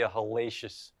that could be a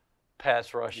hellacious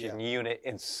pass rushing unit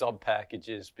in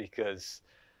sub-packages, because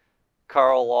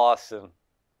Carl Lawson,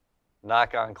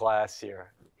 knock on glass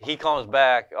here, he comes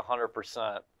back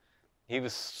 100%. He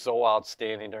was so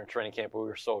outstanding during training camp. We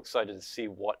were so excited to see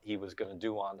what he was going to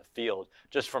do on the field,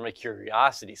 just from a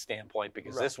curiosity standpoint,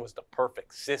 because this was the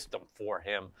perfect system for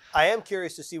him. I am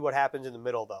curious to see what happens in the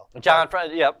middle, though. John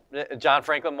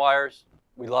Franklin Myers.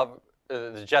 We love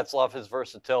the Jets. Love his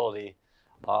versatility.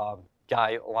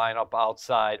 Guy line up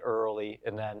outside early,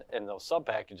 and then in those sub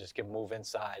packages can move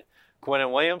inside.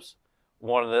 Quinnen Williams,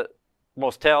 one of the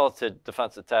most talented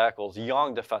defensive tackles,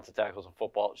 young defensive tackles in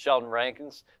football. Sheldon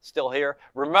Rankins still here.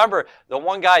 Remember, the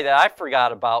one guy that I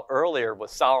forgot about earlier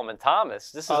was Solomon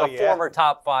Thomas. This is a former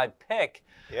top 5 pick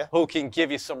who can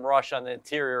give you some rush on the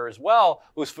interior as well,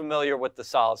 who's familiar with the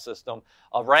solid system.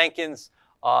 Rankins,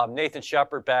 Nathan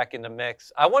Shepard back in the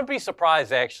mix. I wouldn't be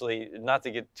surprised, actually, not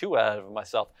to get too ahead of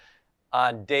myself,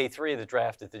 on day 3 of the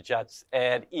draft at the Jets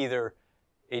add either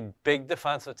a big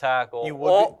defensive tackle. You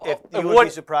would be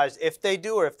surprised if they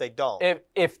do or if they don't.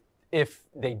 If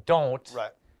they don't,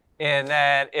 right? And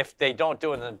then if they don't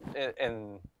do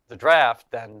in the draft,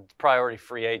 then priority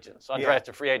free agents,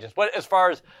 undrafted free agents. But as far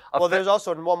as there's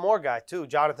also one more guy too,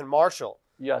 Jonathan Marshall.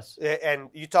 Yes. And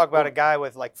you talk about a guy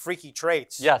with like freaky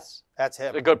traits. Yes, that's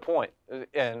him. A good point,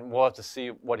 and we'll have to see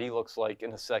what he looks like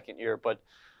in the second year. But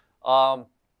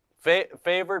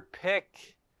favorite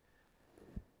pick.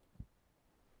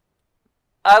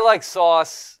 I like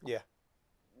Sauce. Yeah.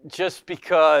 Just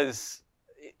because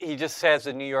he just has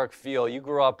a New York feel. You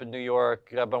grew up in New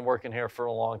York. I've been working here for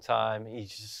a long time.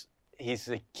 He's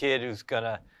the kid who's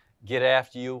gonna get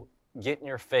after you, get in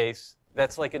your face.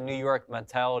 That's like a New York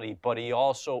mentality. But he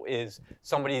also is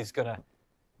somebody who's gonna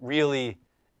really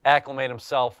acclimate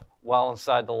himself well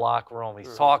inside the locker room.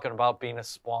 He's talking about being a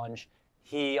sponge.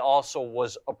 He also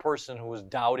was a person who was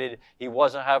doubted. He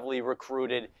wasn't heavily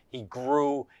recruited. He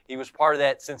grew. He was part of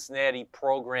that Cincinnati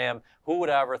program. Who would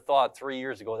have ever thought 3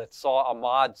 years ago that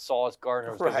Ahmad Sauce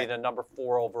Gardner was going to be the number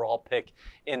 4 overall pick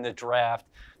in the draft?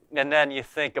 And then you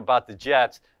think about the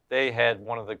Jets. They had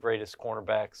one of the greatest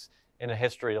cornerbacks in the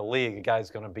history of the league. A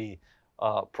guy's going to be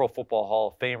a Pro Football Hall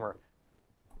of Famer.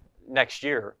 next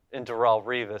year in Darrelle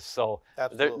Revis. So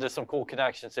there's some cool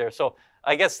connections there. So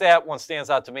I guess that one stands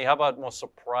out to me. How about most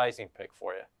surprising pick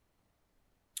for you?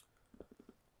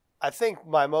 I think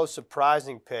my most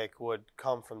surprising pick would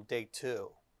come from day 2.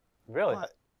 Really?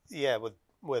 Yeah,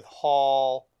 with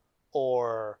Hall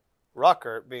or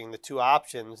Ruckert being the 2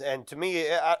 options, and to me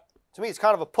it's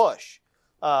kind of a push.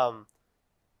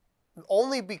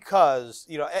 Only because,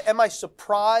 am I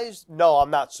surprised? No, I'm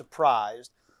not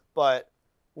surprised. But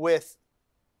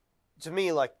to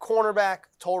me, like cornerback,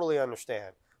 totally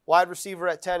understand. Wide receiver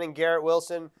at 10 and Garrett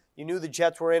Wilson. You knew the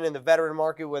Jets were in the veteran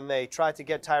market when they tried to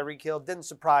get Tyreek Hill. Didn't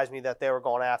surprise me that they were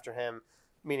going after him,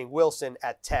 meaning Wilson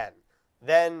at 10.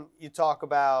 Then you talk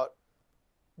about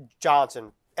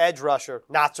Johnson, edge rusher,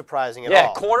 not surprising at all.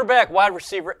 Yeah, cornerback, wide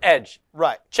receiver, edge.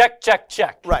 Right. Check, check,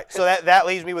 check. Right. So that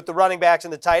leaves me with the running backs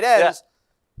and the tight ends.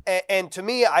 Yeah. And to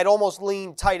me, I'd almost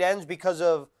lean tight ends because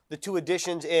of the 2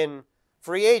 additions in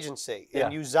free agency,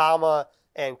 in Uzama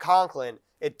and Conklin.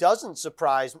 It doesn't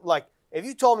surprise me. Like, if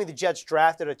you told me the Jets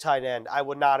drafted a tight end, I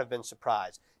would not have been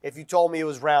surprised. If you told me it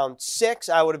was round 6,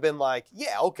 I would have been like,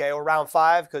 yeah, okay, or round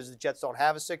 5, because the Jets don't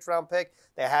have a 6th-round pick.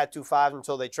 They had 2 5s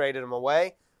until they traded him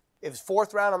away. If it's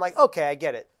 4th round, I'm like, okay, I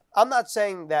get it. I'm not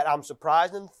saying that I'm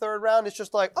surprised in the 3rd round. It's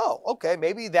just like, oh, okay,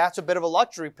 maybe that's a bit of a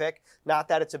luxury pick, not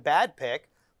that it's a bad pick.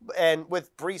 And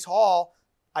with Breece Hall,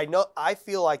 I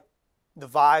feel like the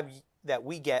vibe that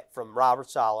we get from Robert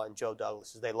Saleh and Joe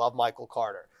Douglas is they love Michael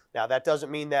Carter. Now, that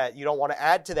doesn't mean that you don't want to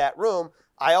add to that room.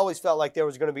 I always felt like there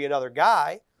was going to be another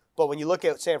guy. But when you look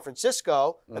at San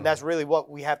Francisco, and that's really what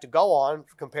we have to go on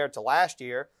compared to last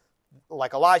year,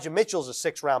 like Elijah Mitchell's a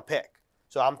 6th-round pick.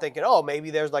 So I'm thinking, maybe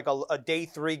there's like a day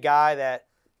 3 guy that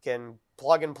can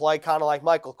plug and play kind of like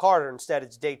Michael Carter. Instead,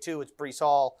 it's day 2, it's Breece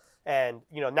Hall. And,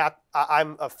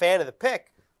 I'm a fan of the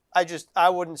pick. I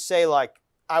wouldn't say like,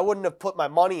 I wouldn't have put my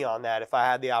money on that if I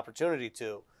had the opportunity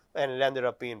to. And it ended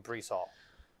up being Breece Hall.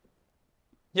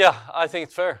 Yeah, I think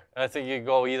it's fair. I think you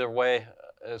go either way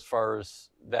as far as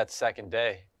that second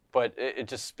day. But it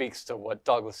just speaks to what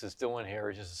Douglas is doing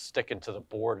here, just sticking to the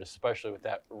board, especially with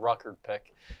that Ruckert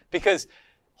pick. Because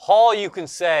Hall, you can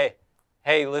say,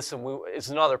 hey, listen, it's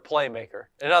another playmaker.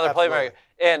 Playmaker.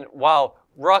 And while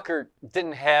Ruckert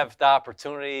didn't have the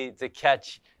opportunity to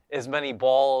catch as many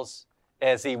balls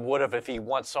as he would have if he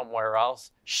went somewhere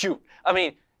else, shoot. I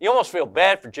mean, you almost feel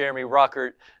bad for Jeremy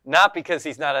Ruckert, not because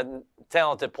he's not a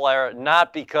talented player,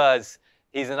 not because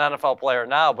he's an NFL player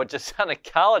now, but just on a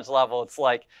college level, it's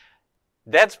like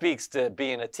that speaks to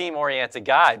being a team-oriented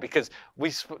guy because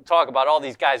we talk about all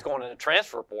these guys going in the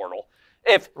transfer portal.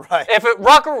 If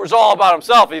Ruckert was all about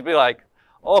himself, he'd be like,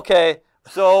 okay,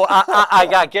 so I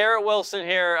got Garrett Wilson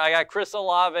here, I got Chris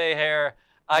Olave here,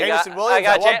 I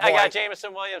got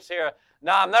Jameson Williams here.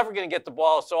 Now I'm never going to get the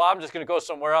ball, so I'm just going to go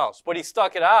somewhere else. But he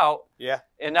stuck it out,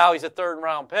 and now he's a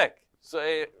 3rd-round pick. So,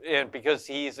 and because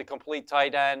he's a complete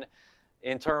tight end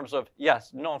in terms of,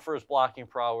 yes, known for his blocking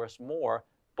prowess more,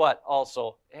 but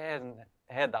also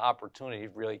had the opportunity to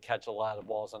really catch a lot of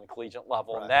balls on the collegiate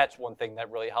level. Right. And that's one thing that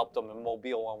really helped him in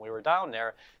Mobile when we were down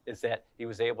there is that he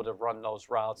was able to run those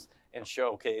routes and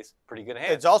showcase pretty good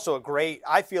hands. It's also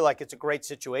I feel like it's a great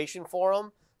situation for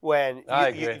him. When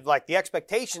like the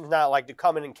expectation's not like to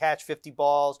come in and catch 50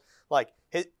 balls.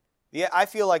 I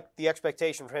feel like the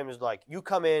expectation for him is like you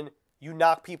come in, you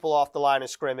knock people off the line of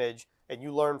scrimmage, and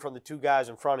you learn from the 2 guys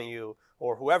in front of you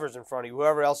or whoever's in front of you,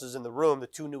 whoever else is in the room, the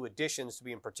 2 new additions to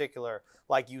be in particular,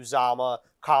 like Uzama,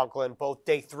 Conklin, both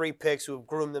day 3 picks who have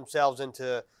groomed themselves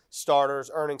into starters,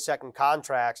 earning second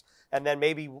contracts, and then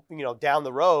maybe down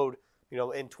the road,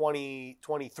 in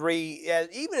 2023,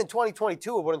 even in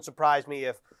 2022, it wouldn't surprise me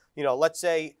if, let's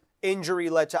say injury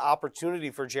led to opportunity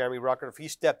for Jeremy Ruckert. If he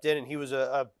stepped in and he was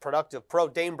a productive pro,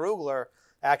 Dane Brugler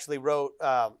actually wrote,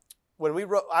 I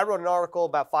wrote an article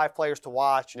about 5 players to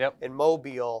watch in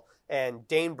Mobile, and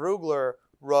Dane Brugler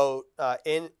wrote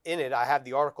in it, I have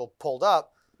the article pulled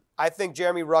up, I think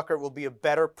Jeremy Ruckert will be a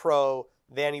better pro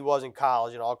than he was in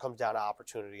college. It all comes down to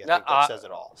opportunity. I think that says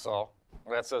it all. So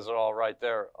that says it all right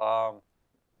there.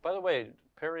 By the way,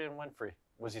 Perrion Winfrey,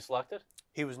 was he selected?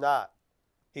 He was not.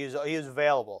 He is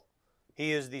available.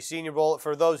 He is the Senior Bowl,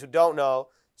 for those who don't know,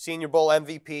 Senior Bowl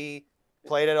MVP,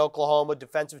 played at Oklahoma,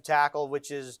 defensive tackle,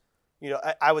 which is,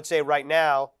 I would say right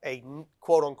now a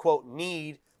quote-unquote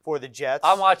need for the Jets.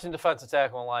 I'm watching defensive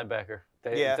tackle and linebacker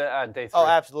on day 3. Oh,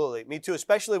 absolutely. Me too,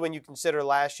 especially when you consider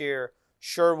last year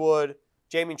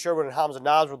Jamie Sherwood and Hamza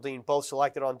Nasruddin both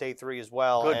selected on day 3 as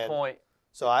well. Good point.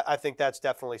 So I think that's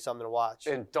definitely something to watch.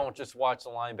 And don't just watch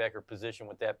the linebacker position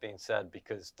with that being said,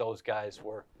 because those guys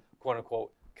were,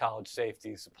 quote-unquote, college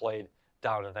safeties who played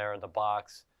down in there in the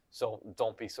box. So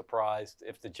don't be surprised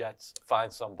if the Jets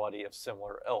find somebody of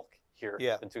similar ilk here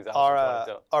in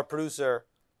 2022. Our producer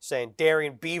saying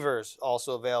Darian Beavers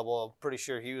also available. I'm pretty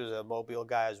sure he was a Mobile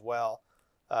guy as well.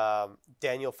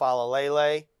 Daniel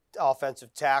Falalele,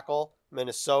 offensive tackle,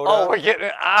 Minnesota. Oh,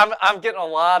 I'm getting a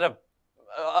lot of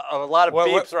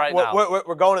beeps right now.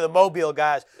 We're going to the Mobile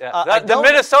guys. Yeah. The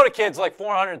Minnesota kid's like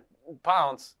 400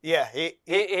 pounds. Yeah,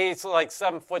 he's like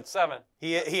 7'7".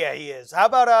 He is. How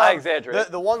about I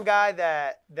exaggerate. The one guy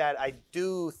that I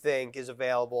do think is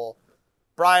available,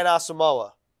 Brian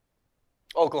Asamoah,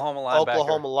 Oklahoma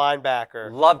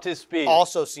linebacker. Loved his speed.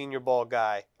 Also Senior Bowl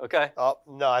guy. Okay. Oh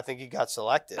no, I think he got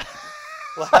selected.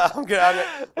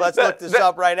 Let's look this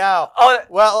up right now.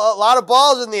 Well, a lot of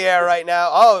balls in the air right now.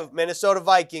 Oh, Minnesota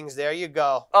Vikings. There you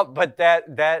go. Oh, but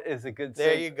that is a good.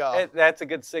 There you go. That's a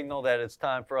good signal that it's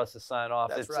time for us to sign off.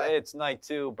 That's right. It's night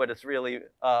 2, but it's really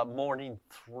morning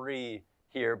 3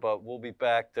 here. But we'll be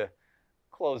back to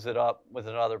close it up with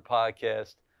another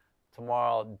podcast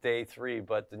tomorrow, day 3.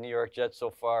 But the New York Jets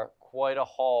so far, quite a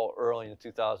haul early in the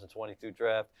 2022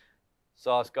 draft.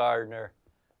 Sauce Gardner,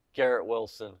 Garrett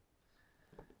Wilson,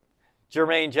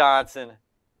 Jermaine Johnson,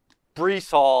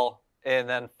 Breece Hall, and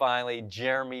then finally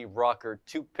Jeremy Ruckert.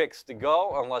 2 picks to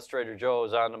go, unless Trader Joe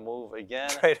is on the move again.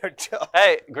 Trader Joe.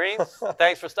 Hey, Greens,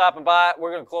 thanks for stopping by.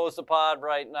 We're going to close the pod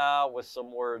right now with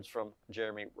some words from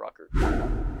Jeremy Ruckert.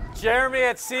 Jeremy,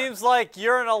 it seems like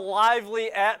you're in a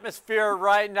lively atmosphere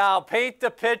right now. Paint the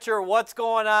picture. What's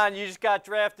going on? You just got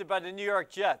drafted by the New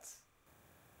York Jets.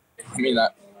 I mean, I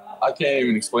can't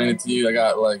even explain it to you. I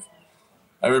got,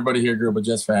 everybody here grew up a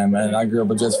Jets fan, man. I grew up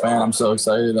a Jets fan. I'm so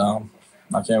excited. I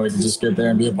can't wait to just get there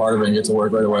and be a part of it and get to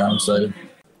work right away. I'm excited.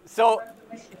 So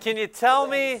can you tell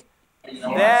me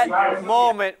that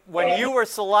moment when you were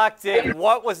selected,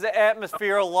 what was the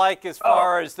atmosphere like as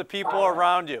far as the people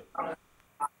around you?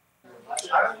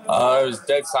 It was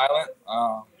dead silent.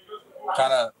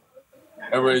 Kind of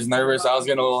everybody's nervous. I was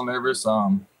getting a little nervous.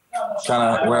 Kind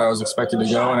of where I was expected to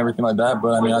go and everything like that.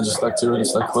 But, I mean, I just stuck to it and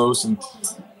stuck close. And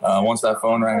once that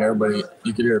phone rang, everybody,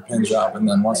 you could hear a pin drop. And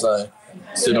then once I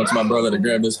stood up to my brother to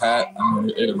grab his hat, I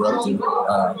mean, it erupted.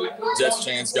 Jets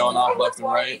chants going off left and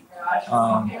right.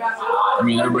 I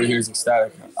mean, everybody here is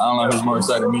ecstatic. I don't know who's more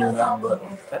excited, me or them, but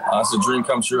it's a dream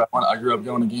come true. I grew up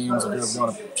going to games. I grew up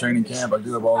going to training camp. I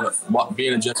grew up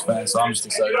being a Jets fan, so I'm just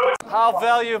excited. How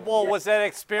valuable was that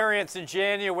experience in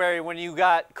January when you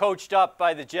got coached up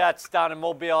by the Jets down in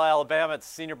Mobile, Alabama at the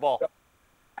Senior Bowl?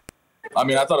 I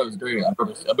mean, I thought it was great. I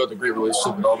built a great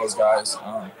relationship with all those guys.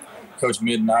 Coach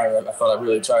Mid and I thought I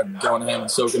really tried going to him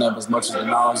and soaking up as much of the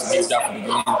knowledge that he's got for the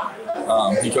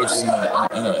game. He coaches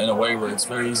in a way where it's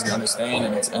very easy to understand,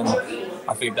 and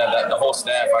I think that the whole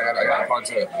staff, I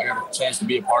got a chance to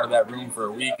be a part of that room for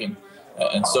a week and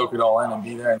soak it all in and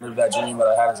be there and live that dream that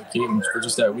I had as a kid and for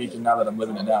just that week. And now that I'm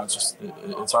living it now, it's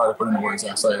hard to put into words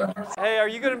how excited I am. Hey, are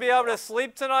you going to be able to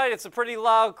sleep tonight? It's a pretty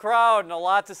loud crowd and a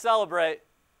lot to celebrate.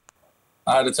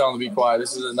 I had to tell him to be quiet.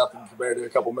 This is nothing compared to a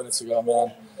couple minutes ago,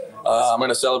 man. I'm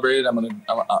gonna celebrate it. I'm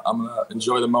gonna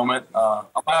enjoy the moment. I'm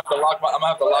gonna have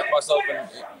to lock myself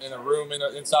in a room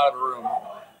inside of a room.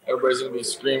 Everybody's gonna be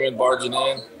screaming, barging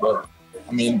in. But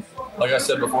I mean, like I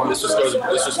said before, this just goes to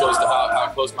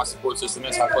how close my support system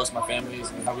is, how close my family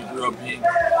is, and how we grew up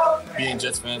being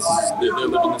Jets fans. They're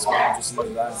living this moment just as much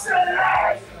as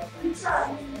I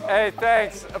am. Hey,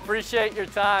 thanks. Appreciate your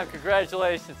time.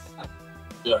 Congratulations.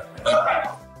 Yeah. Thank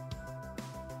you.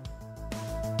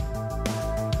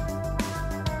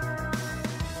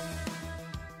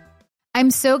 I'm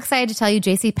so excited to tell you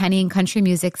JCPenney and country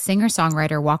music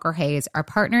singer-songwriter Walker Hayes are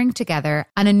partnering together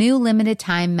on a new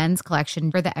limited-time men's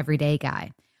collection for the everyday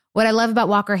guy. What I love about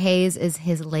Walker Hayes is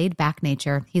his laid-back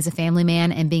nature. He's a family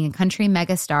man, and being a country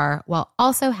megastar while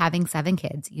also having 7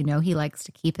 kids, you know he likes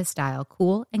to keep his style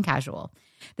cool and casual.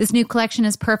 This new collection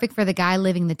is perfect for the guy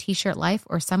living the t-shirt life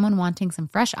or someone wanting some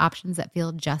fresh options that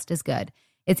feel just as good.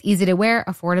 It's easy to wear,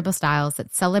 affordable styles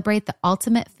that celebrate the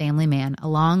ultimate family man,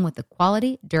 along with the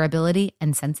quality, durability,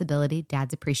 and sensibility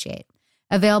dads appreciate.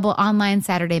 Available online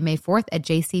Saturday, May 4th at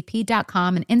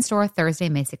jcp.com and in-store Thursday,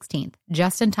 May 16th.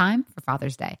 Just in time for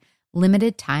Father's Day.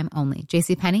 Limited time only.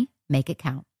 JCPenney, make it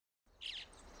count.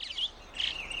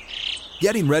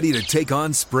 Getting ready to take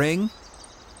on spring?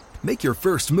 Make your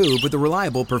first move with the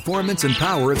reliable performance and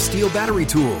power of Steel battery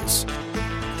tools.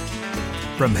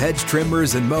 From hedge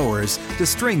trimmers and mowers to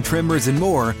string trimmers and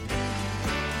more,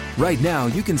 right now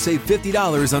you can save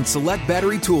 $50 on select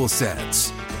battery tool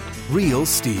sets. Real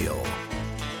Steel.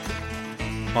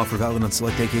 Offer valid on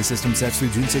select AK system sets through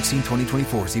June 16,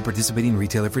 2024. See participating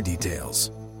retailer for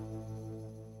details.